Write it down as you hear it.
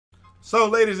So,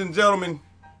 ladies and gentlemen,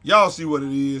 y'all see what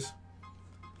it is.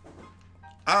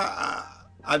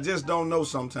 I just don't know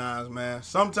sometimes, man.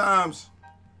 Sometimes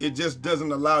it just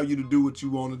doesn't allow you to do what you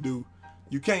want to do.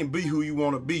 You can't be who you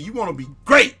want to be. You want to be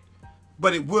great,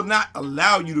 but it will not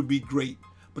allow you to be great.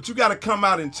 But you got to come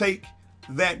out and take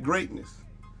that greatness.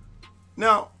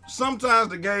 Now, sometimes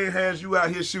the game has you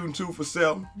out here shooting 2 for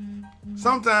 7.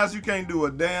 Sometimes you can't do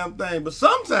a damn thing. But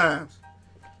sometimes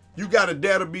you got to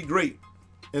dare to be great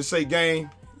and say, game,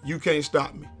 you can't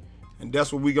stop me. And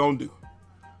that's what we going to do.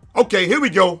 Okay, here we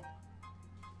go.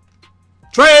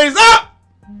 Trays up.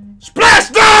 Splash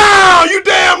down. You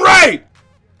damn right.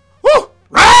 Woo.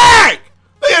 Right.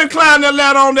 They ain't climb that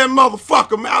ladder on that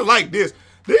motherfucker, man. I like this.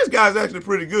 These guys actually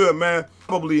pretty good, man.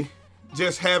 Probably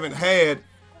just haven't had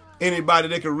anybody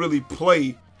that can really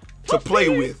play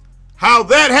with. How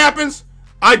that happens,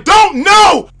 I don't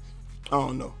know. I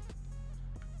don't know.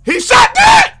 He shot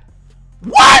that?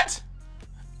 What?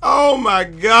 Oh my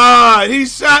God. He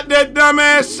shot that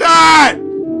dumbass shot.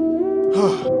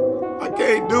 I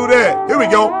can't do that. Here we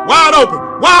go. Wide open.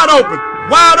 Wide open.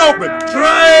 Wide open.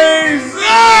 Trays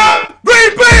up.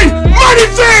 Green bean. Money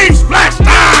team. Splash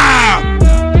down.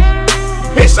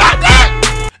 He shot that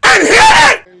and hit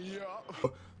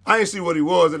it. I ain't see what he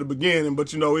was at the beginning,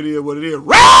 but you know, it is what it is.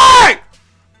 Right!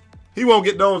 He won't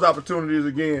get those opportunities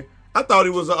again. I thought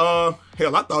he was a,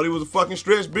 hell, I thought he was a fucking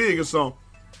stretch big or something.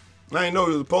 I ain't know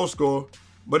he was a post scorer,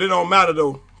 but it don't matter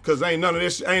though, because ain't none of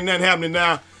this, ain't nothing happening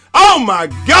now. Oh my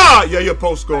God! Yeah, you're a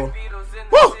post scorer.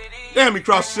 Woo! Damn, he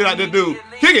crossed the shit out that dude.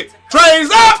 Kick it.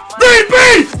 Trays up. Green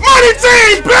bean. Money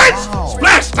team, bitch.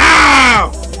 Splash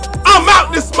down. I'm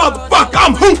out this motherfucker.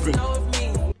 I'm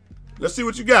hooping. Let's see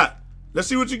what you got. Let's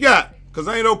see what you got. Because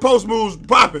ain't no post moves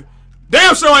popping.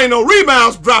 Damn sure ain't no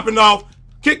rebounds dropping off.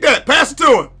 Kick that. Pass it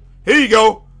to him. Here you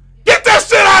go. Get that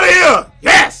shit out of here.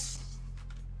 Yes.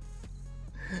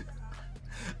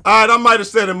 All right, I might have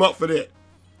set him up for that.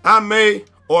 I may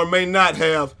or may not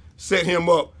have set him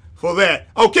up for that.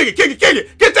 Oh, kick it, kick it, kick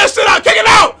it. Get that shit out. Kick it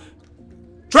out.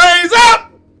 Trays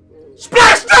up.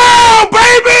 Splash down,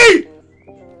 baby.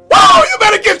 Whoa, you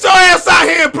better get your ass out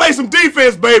here and play some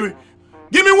defense, baby.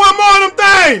 Give me one more of them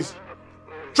things.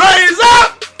 Trays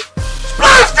up.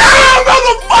 Splash down,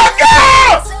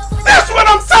 motherfucker. That's what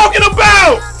I'm talking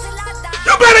about.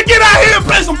 You better get out here and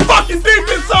play some fucking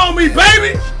defense on me,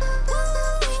 baby.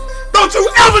 Don't you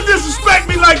ever disrespect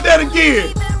me like that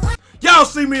again. Y'all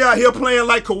see me out here playing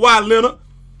like Kawhi Leonard.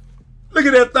 Look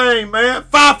at that thing, man.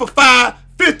 5 for 5,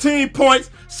 15 points.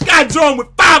 Scott Jordan with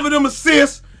 5 of them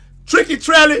assists. Tricky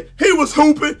Trelly, he was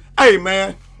hooping. Hey,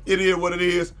 man, it is what it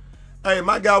is. Hey,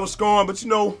 my guy was scoring, but you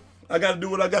know, I got to do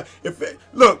what I got.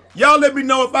 Look, y'all let me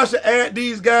know if I should add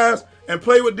these guys and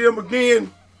play with them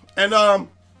again. And,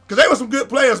 because they were some good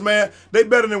players, man. They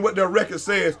better than what their record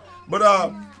says. But,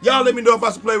 y'all let me know if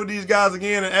I should play with these guys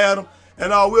again and add them.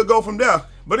 And we'll go from there.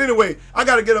 But anyway, I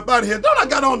got to get up out of here. Don't I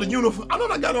got on the uniform? I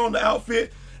don't I got on the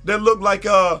outfit that look like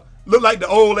the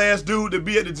old ass dude that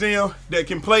be at the gym that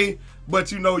can play.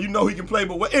 But you know he can play.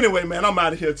 But well, anyway, man, I'm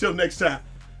out of here. Till next time.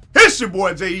 It's your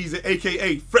boy Jay Easy,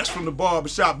 a.k.a. Fresh from the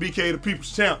Barbershop, BK the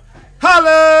People's Champ.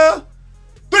 Holla!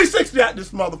 360 out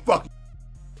this motherfucker.